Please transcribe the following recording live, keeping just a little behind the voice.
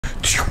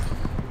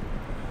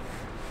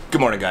Good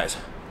morning, guys.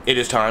 It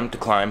is time to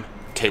climb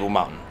Table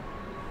Mountain.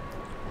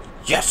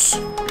 Yes!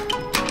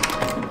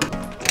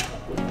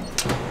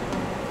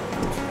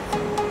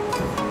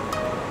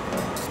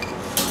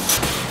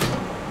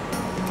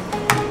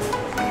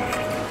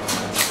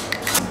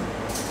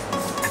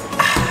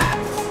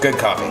 Good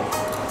coffee.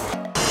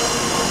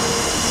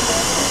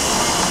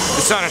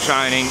 The sun is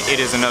shining. It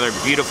is another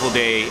beautiful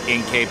day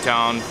in Cape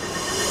Town.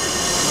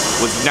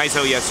 It was nice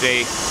out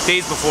yesterday.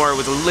 Days before it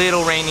was a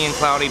little rainy and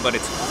cloudy, but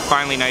it's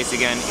finally nice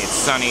again. It's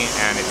sunny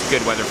and it's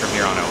good weather from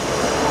here on out.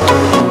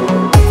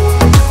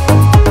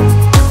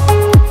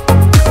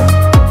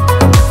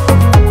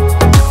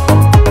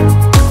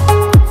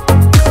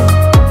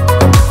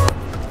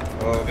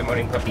 Oh, good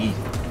morning, puppy.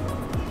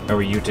 How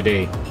are you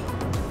today?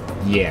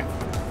 Yeah.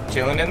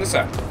 Chilling in the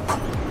sun.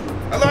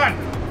 Alon!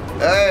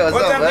 Hey,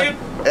 what's up, man?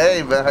 Dude?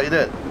 Hey, man, how you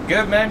doing?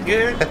 Good, man,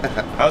 good.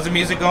 How's the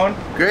music going?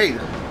 Great.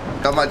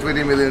 Got my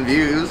 20 million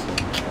views.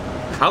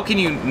 How can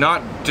you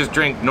not just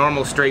drink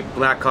normal straight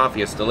black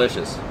coffee? It's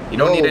delicious. You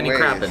don't need any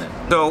crap in it.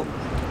 So,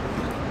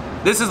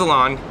 this is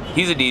Alon.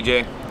 He's a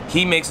DJ.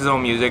 He makes his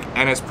own music,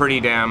 and it's pretty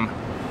damn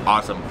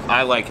awesome.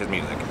 I like his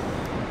music.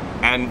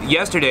 And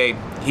yesterday,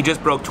 he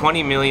just broke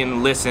 20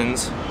 million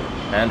listens.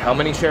 And how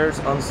many shares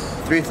on?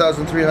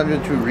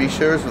 3,302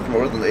 reshares with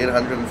more than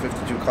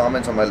 852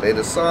 comments on my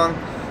latest song,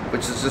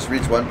 which has just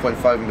reached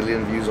 1.5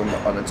 million views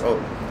on its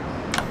own.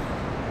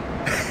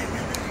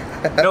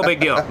 No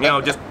big deal. You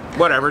know, just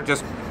whatever.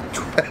 Just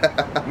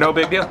no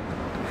big deal.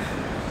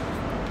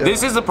 Yeah.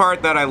 This is the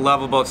part that I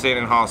love about staying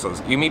in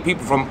hostels. You meet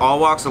people from all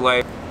walks of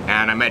life,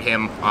 and I met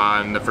him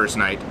on the first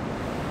night.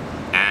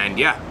 And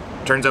yeah,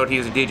 turns out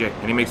he's a DJ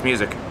and he makes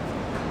music.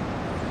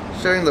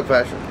 Sharing the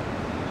passion.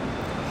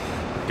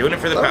 Doing it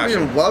for the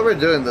passion. While we're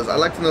doing this, I'd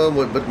like to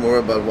know a bit more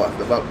about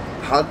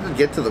how did it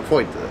get to the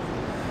point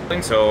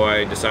there? So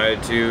I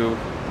decided to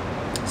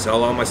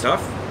sell all my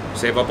stuff,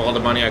 save up all the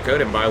money I could,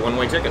 and buy a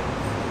one-way ticket.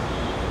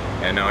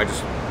 And now I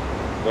just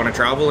want to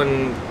travel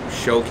and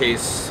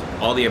showcase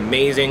all the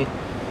amazing,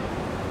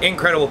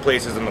 incredible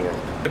places in the world.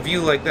 A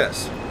view like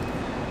this.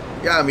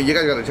 Yeah, I mean, you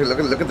guys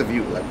gotta look at the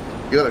view. Like,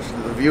 you gotta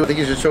the view. I think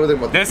you should show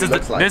them what this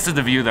looks like. This is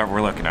the view that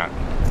we're looking at.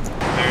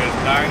 There's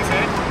Lion's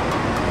Head.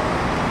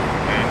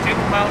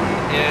 Table Mountain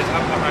is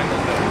up behind the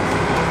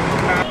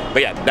hill.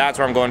 But yeah, that's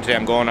where I'm going today.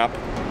 I'm going up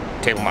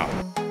Table Mountain.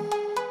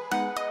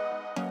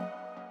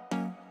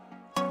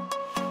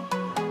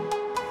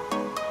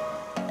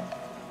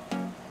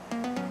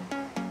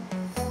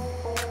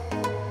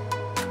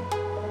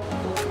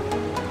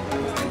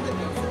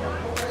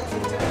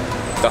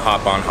 The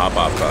hop-on,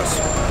 hop-off bus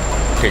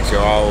takes you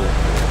all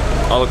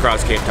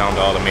across Cape Town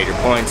to all the major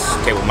points.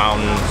 Table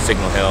Mountain,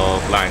 Signal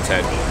Hill, Lion's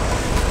Head.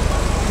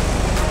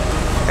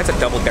 That's a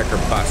double-decker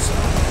bus.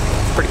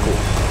 It's pretty cool.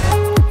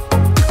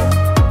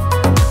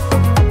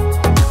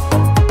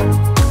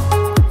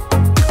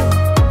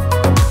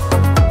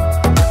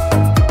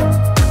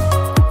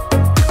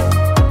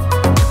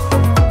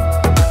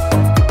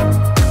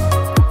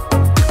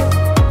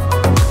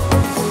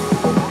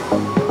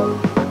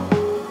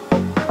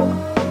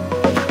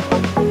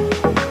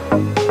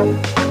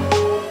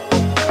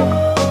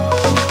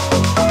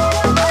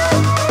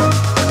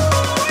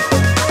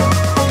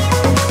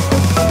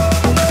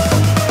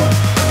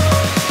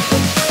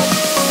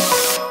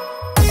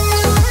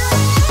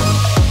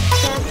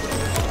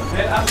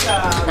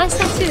 Nice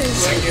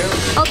tattoos.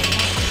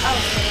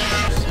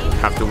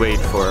 Have to wait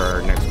for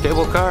our next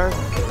cable car,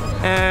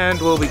 and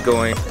we'll be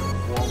going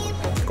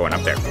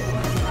up there.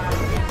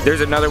 There's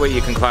another way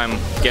you can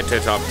get to the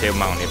top of Table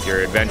Mountain. If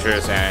you're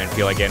adventurous and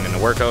feel like getting in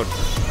a workout,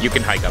 you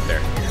can hike up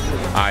there.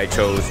 I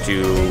chose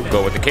to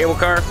go with the cable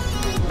car.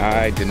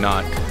 I did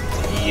not.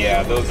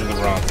 Yeah, those are the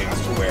wrong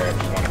things to wear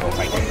if you want to go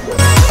hiking.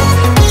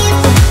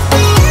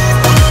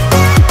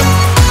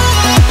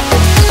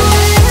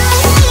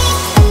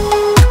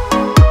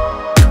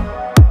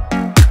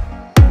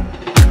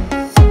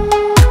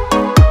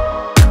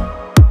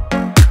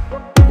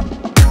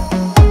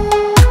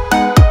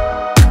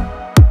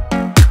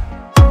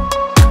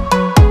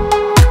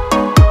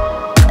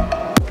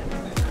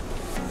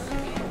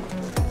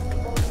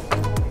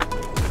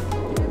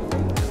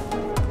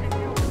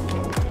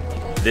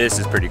 This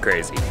is pretty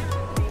crazy.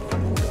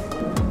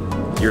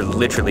 You're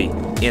literally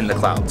in the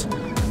clouds.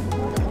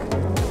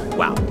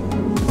 Wow.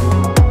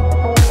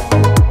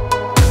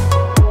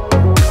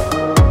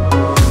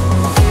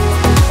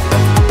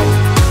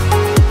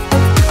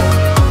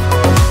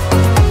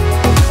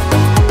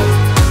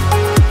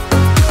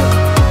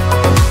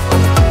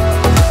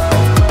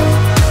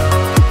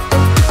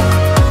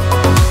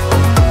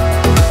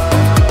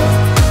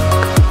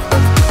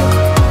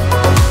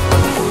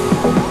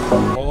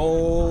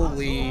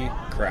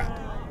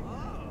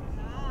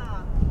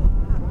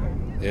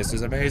 This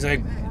is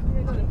amazing.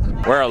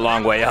 We're a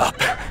long way up.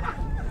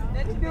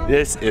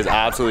 This is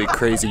absolutely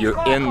crazy.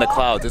 You're in the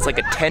clouds. It's like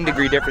a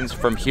 10-degree difference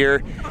from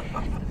here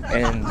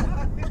and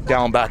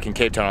down back in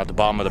Cape Town at the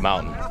bottom of the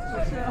mountain.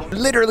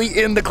 Literally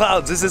in the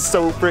clouds. This is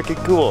so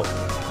freaking cool.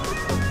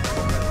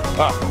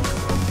 Ah.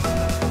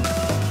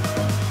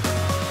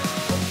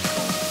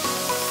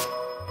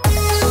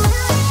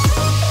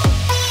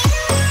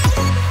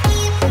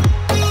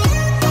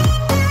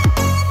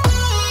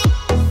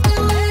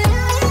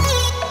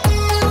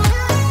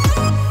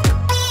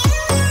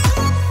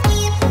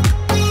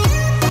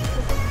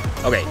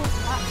 Okay,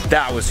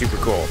 that was super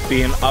cool.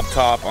 Being up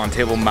top on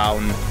Table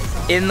Mountain,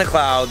 in the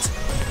clouds,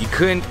 you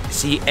couldn't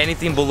see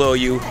anything below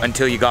you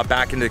until you got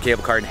back into the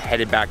cable car and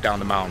headed back down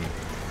the mountain.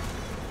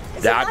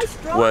 That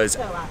was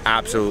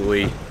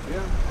absolutely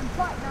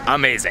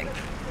amazing.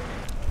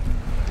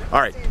 All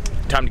right,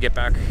 time to get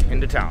back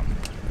into town.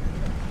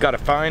 Gotta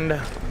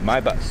find my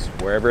bus,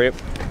 wherever it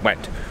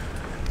went.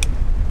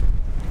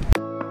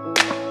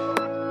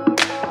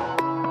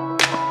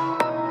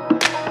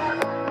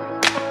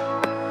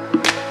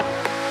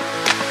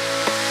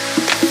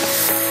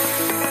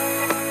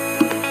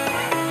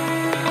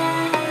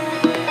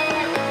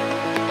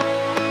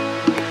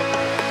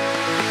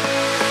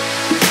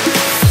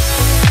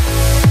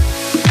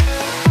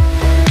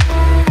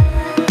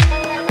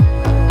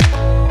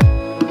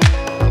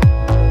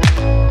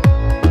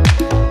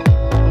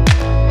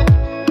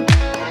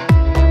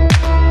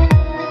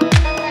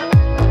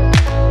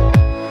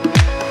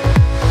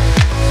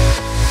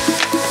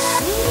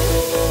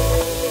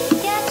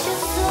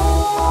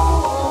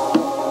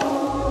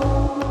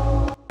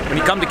 When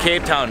you come to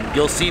Cape Town,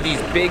 you'll see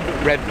these big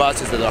red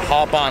buses that are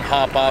hop-on,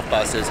 hop-off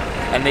buses,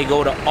 and they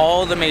go to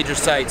all the major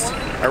sites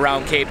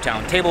around Cape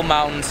Town. Table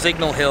Mountain,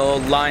 Signal Hill,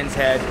 Lion's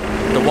Head,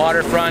 the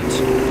waterfront.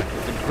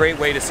 It's a great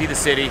way to see the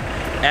city,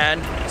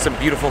 and some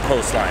beautiful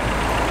coastline.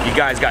 You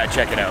guys gotta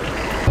check it out.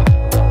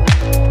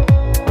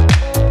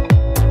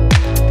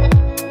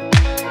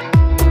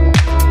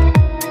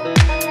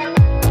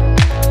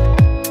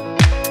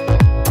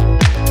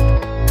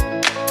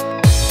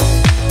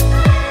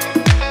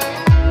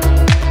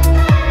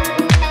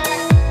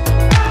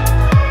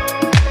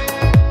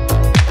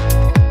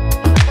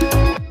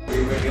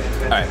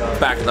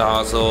 Back at the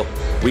hostel.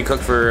 We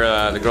cooked for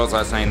the girls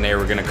last night and they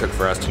were gonna cook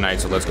for us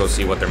tonight, so let's go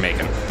see what they're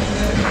making.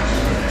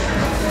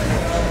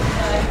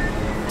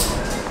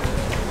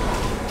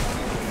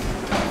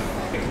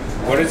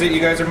 What is it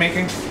you guys are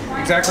making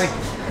exactly?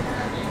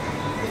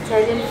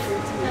 Italian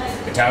food.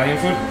 Italian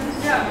food?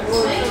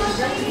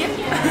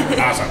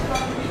 Awesome.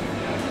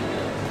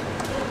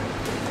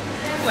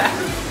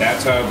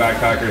 That's how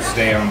backpackers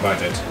stay on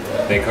budget.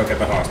 They cook at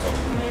the hostel.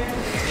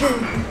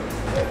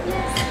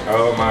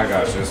 Oh my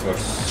gosh, this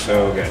looks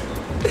so good.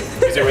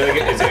 Is it really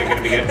good? Is it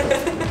gonna be good?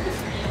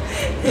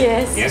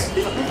 Yes. Yes?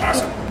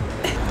 Awesome.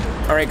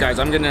 Alright guys,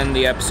 I'm gonna end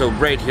the episode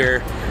right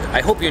here. I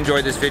hope you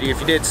enjoyed this video.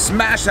 If you did,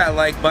 smash that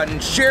like button,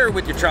 share it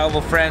with your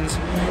travel friends,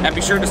 and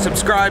be sure to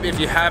subscribe if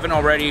you haven't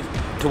already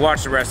to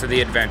watch the rest of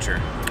the adventure.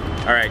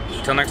 Alright,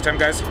 till next time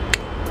guys,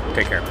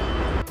 take care.